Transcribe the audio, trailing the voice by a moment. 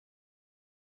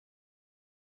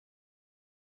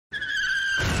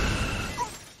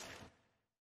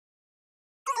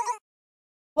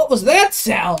was that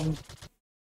sound?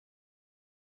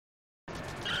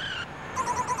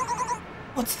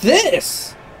 What's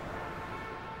this?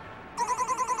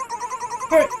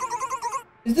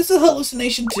 Is this a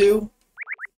hallucination too?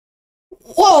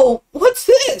 Whoa! What's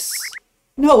this?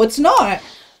 No, it's not.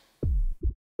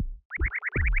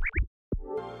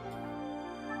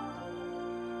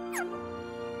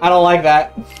 I don't like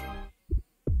that.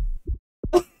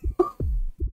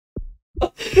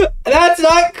 That's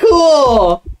not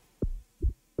cool!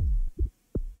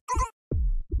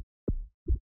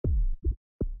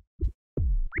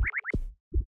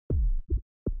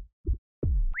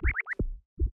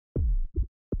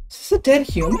 Is this a dead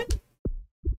human?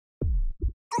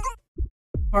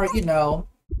 Or, you know,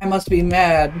 I must be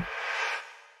mad.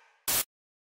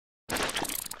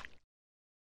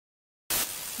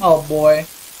 Oh boy.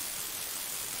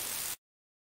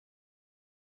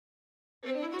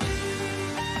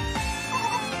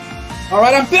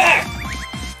 Alright, I'm back!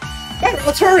 Better,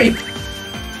 let's hurry!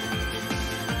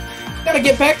 Gotta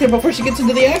get back there before she gets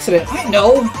into the accident. I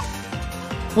know!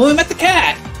 Well, we met the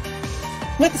cat!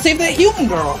 We have to save that human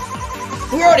girl!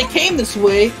 We already came this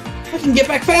way! We can get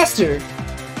back faster!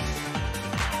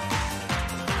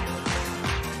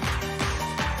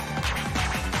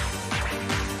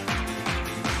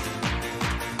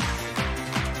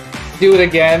 Do it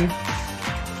again.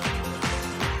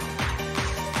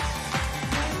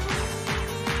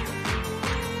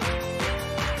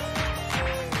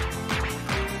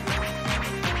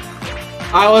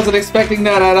 I wasn't expecting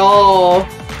that at all.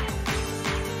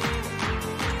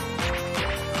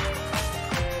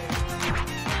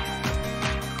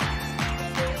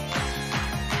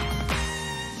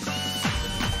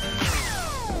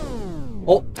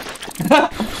 Oh.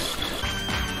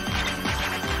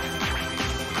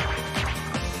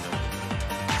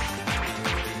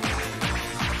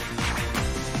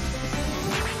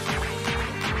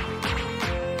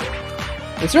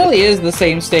 This really is the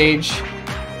same stage.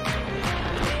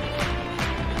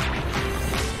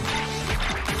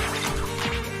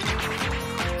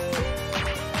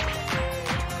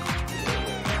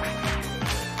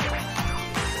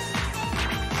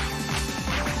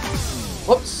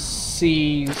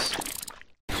 Whoopsies.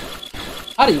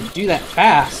 How do you do that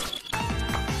fast?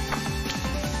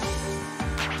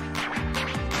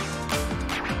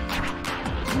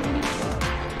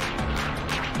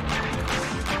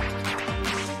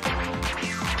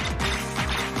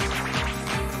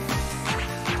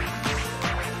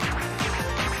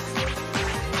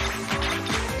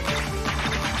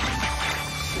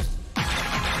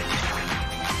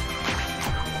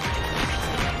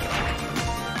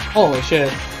 Holy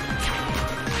shit.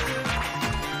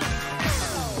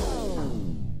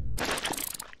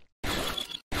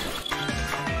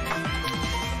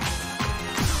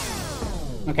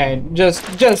 Okay,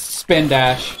 just spin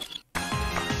dash.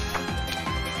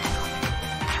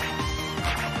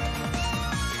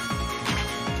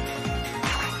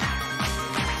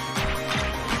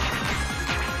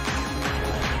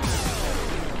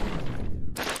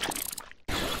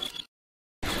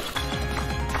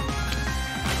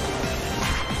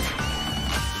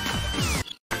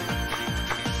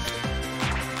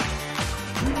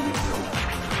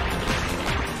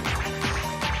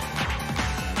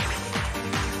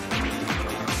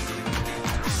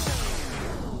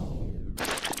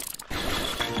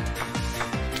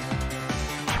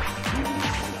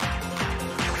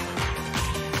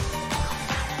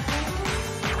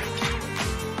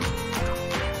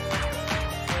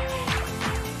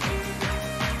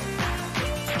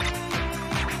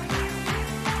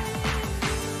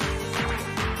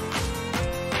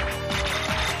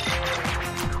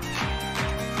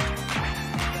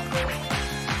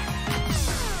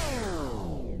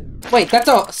 Wait, that's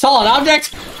a solid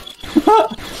object?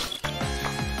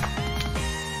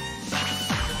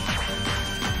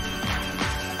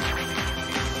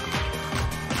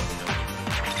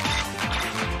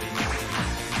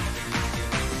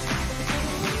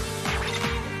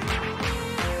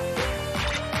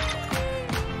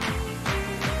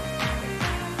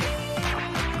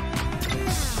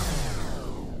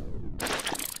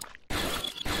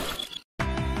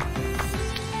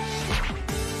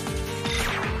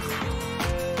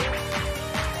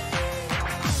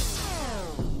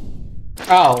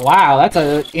 Oh wow, that's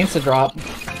a insta drop.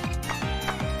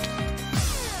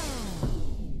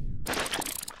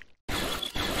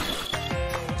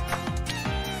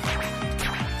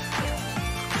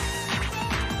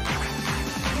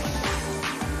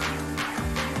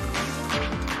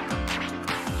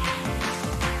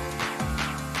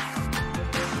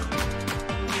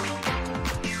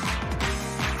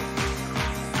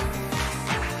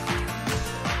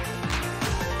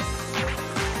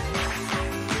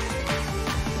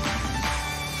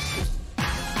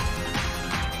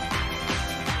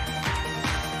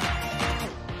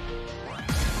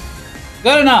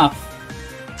 Good enough.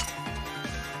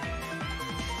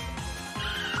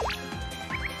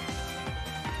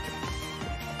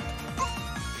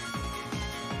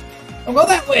 Don't go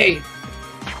that way!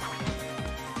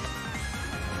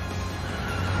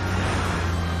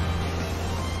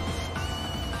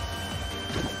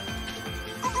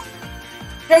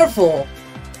 Careful!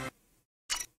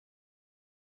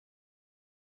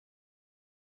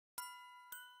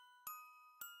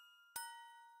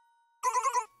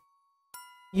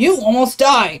 You almost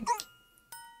died!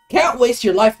 Can't waste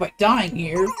your life by dying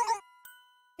here. You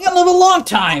gotta live a long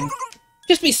time!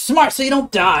 Just be smart so you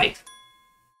don't die!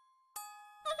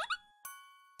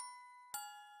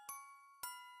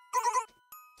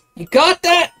 You got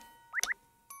that?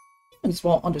 Humans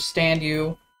won't understand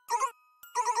you.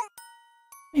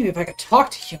 Maybe if I could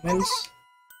talk to humans,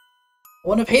 I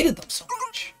wouldn't have hated them so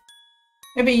much.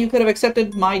 Maybe you could have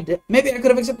accepted my Maybe I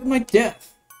could have accepted my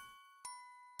death.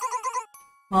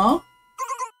 Huh?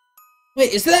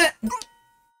 Wait, is that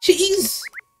cheese?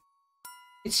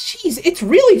 It's cheese. It's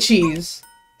really cheese.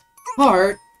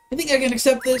 Heart, I think I can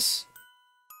accept this.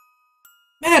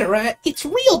 Matter, it's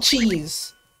real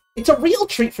cheese. It's a real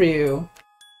treat for you.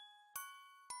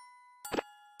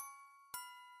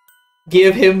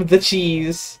 Give him the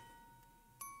cheese.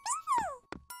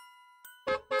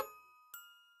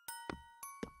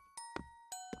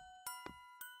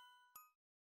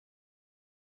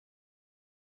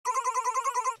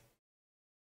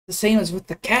 The same as with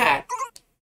the cat.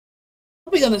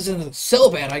 Hoping this isn't so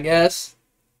bad, I guess.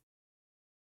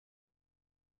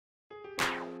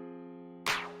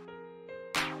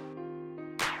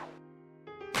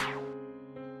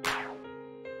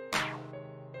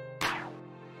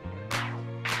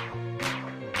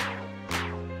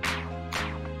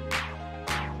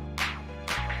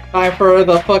 Time for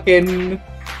the fucking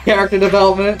character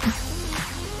development.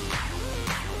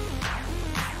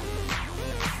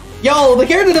 Yo, the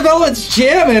character development's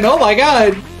jamming! Oh my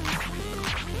god!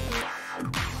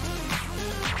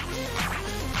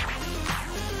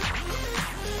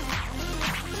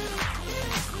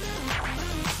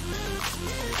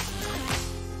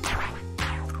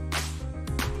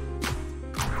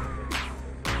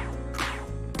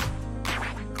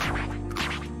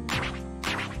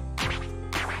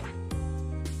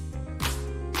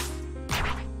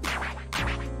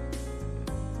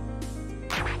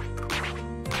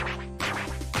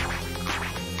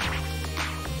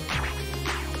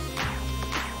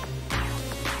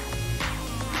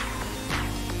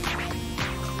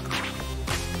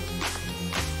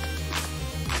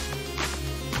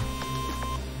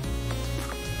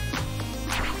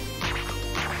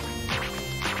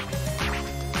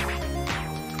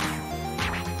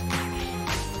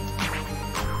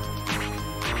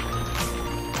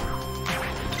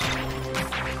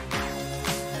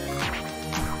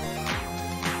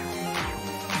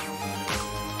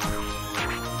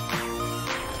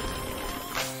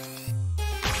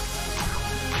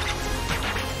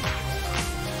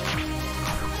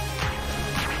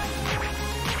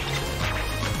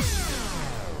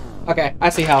 Okay, I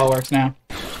see how it works now.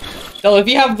 So if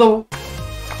you have the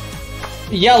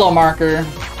yellow marker,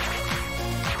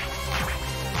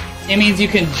 it means you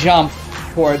can jump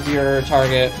towards your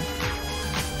target.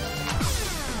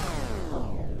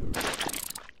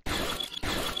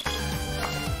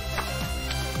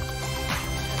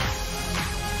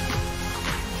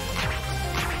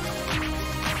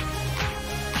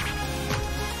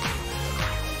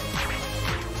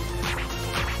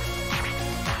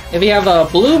 If you have a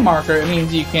blue marker, it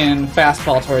means you can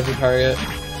fastball towards your target.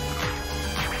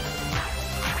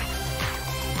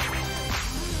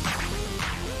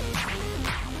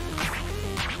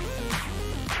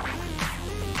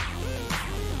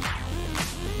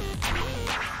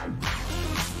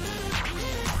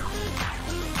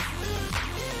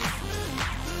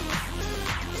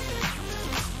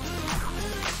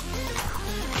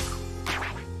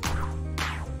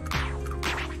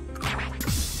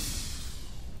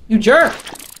 You jerk!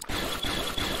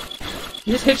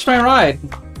 You just hitched my ride.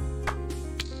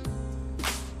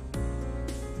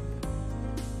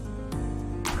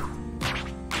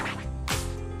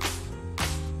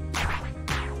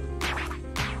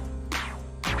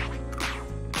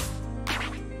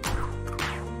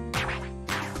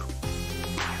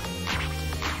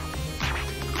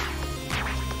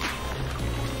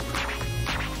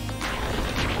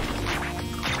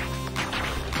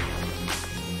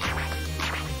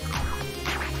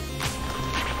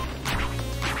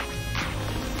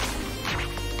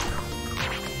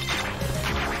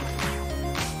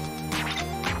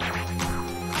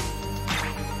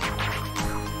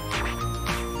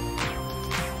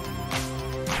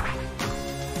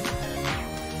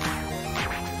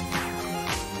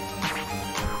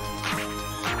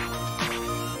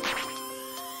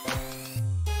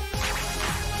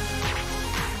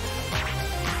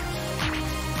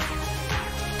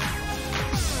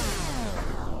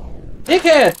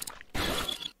 Dickhead!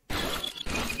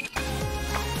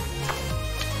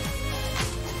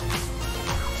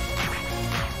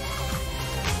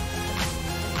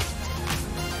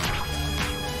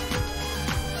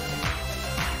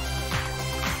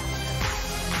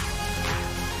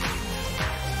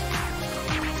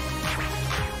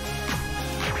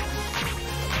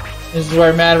 This is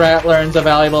where Mad Rat learns a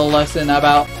valuable lesson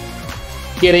about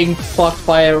getting fucked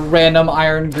by a random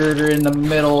iron girder in the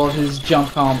middle of his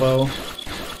jump combo.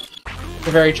 It's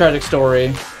a very tragic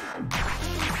story.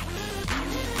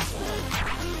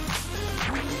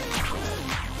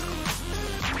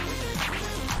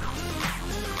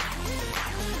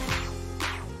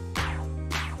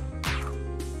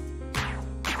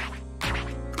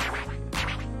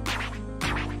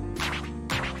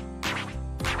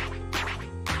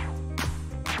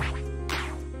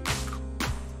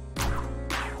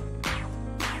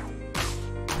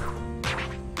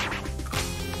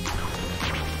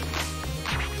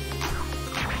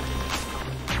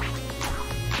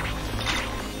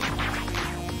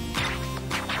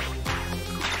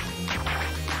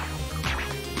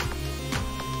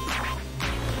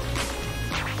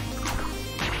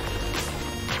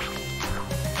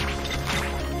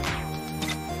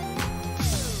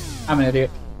 I'm an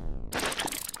idiot.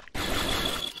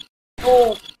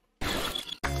 Oh.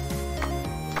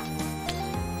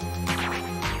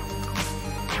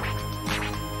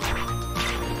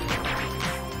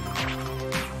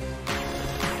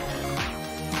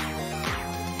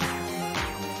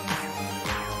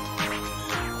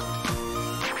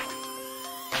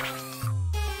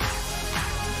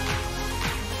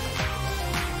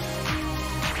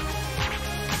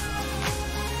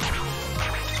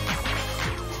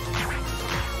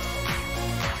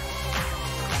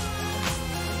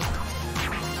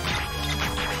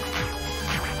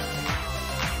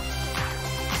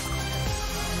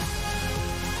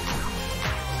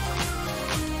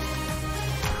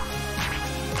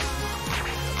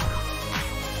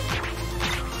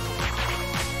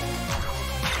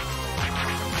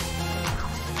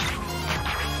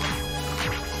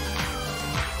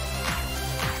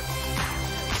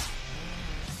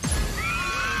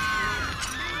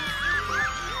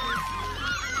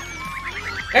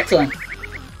 Excellent.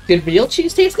 Did real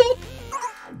cheese taste good?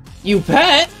 You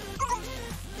bet!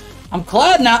 I'm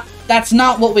glad that's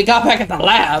not what we got back at the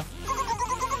lab.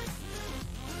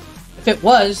 If it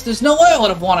was, there's no way I would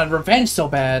have wanted revenge so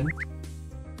bad.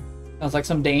 Sounds like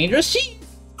some dangerous cheese.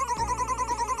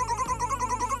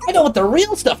 I know what the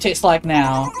real stuff tastes like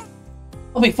now.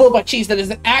 I'll be fooled by cheese that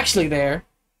isn't actually there.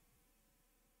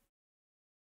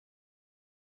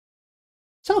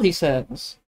 So he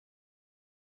says.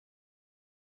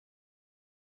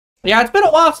 Yeah, it's been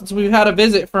a while since we've had a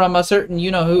visit from a certain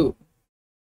you-know-who.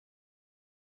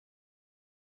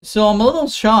 So I'm a little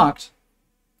shocked.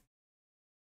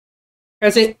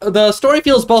 As the story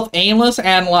feels both aimless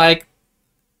and, like,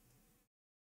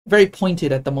 very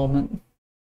pointed at the moment.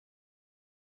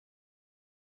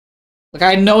 Like,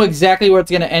 I know exactly where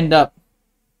it's gonna end up,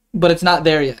 but it's not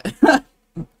there yet.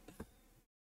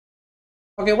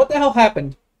 Okay, what the hell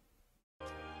happened?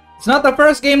 It's not the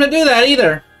first game to do that,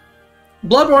 either.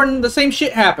 Bloodborne, the same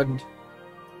shit happened.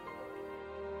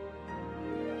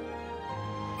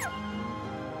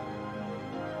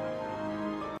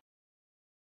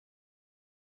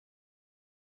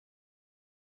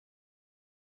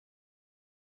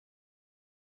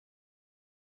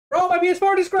 Bro, my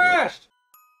PS4 just crashed!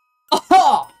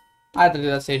 Oh! I have to do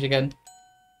that stage again.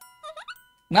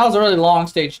 And that was a really long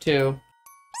stage, too.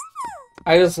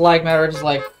 I just like, matter just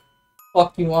like,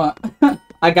 fuck you want.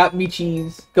 I got me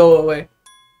cheese. Go away.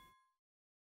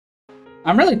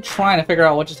 I'm really trying to figure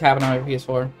out what just happened on my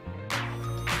PS4.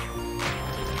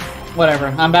 Whatever.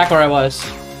 I'm back where I was.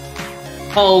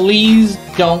 Please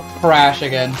don't crash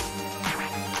again.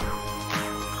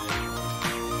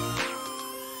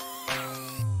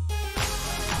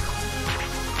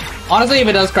 Honestly, if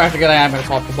it does crash again, I am going to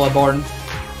swap to Bloodborne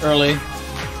early.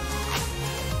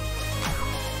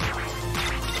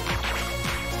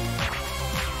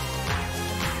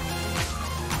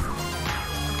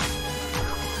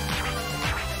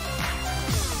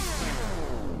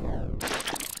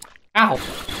 Ow.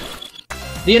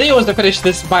 The idea was to finish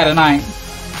this by tonight.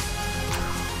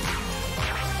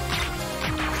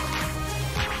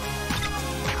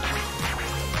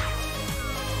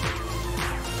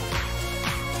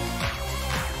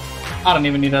 I don't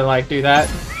even need to, like, do that.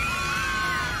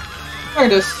 I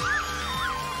just...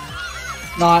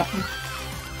 not.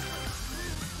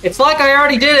 It's like I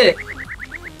already did it!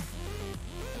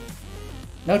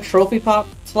 No trophy pop?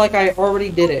 It's like I already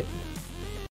did it.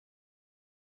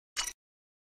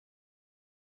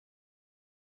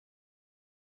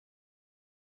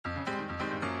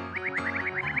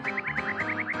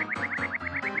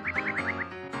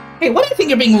 Hey, what do you think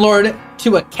you're being lured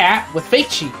to a cat with fake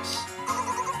cheese?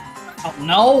 Oh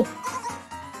no!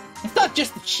 It's not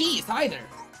just the cheese either.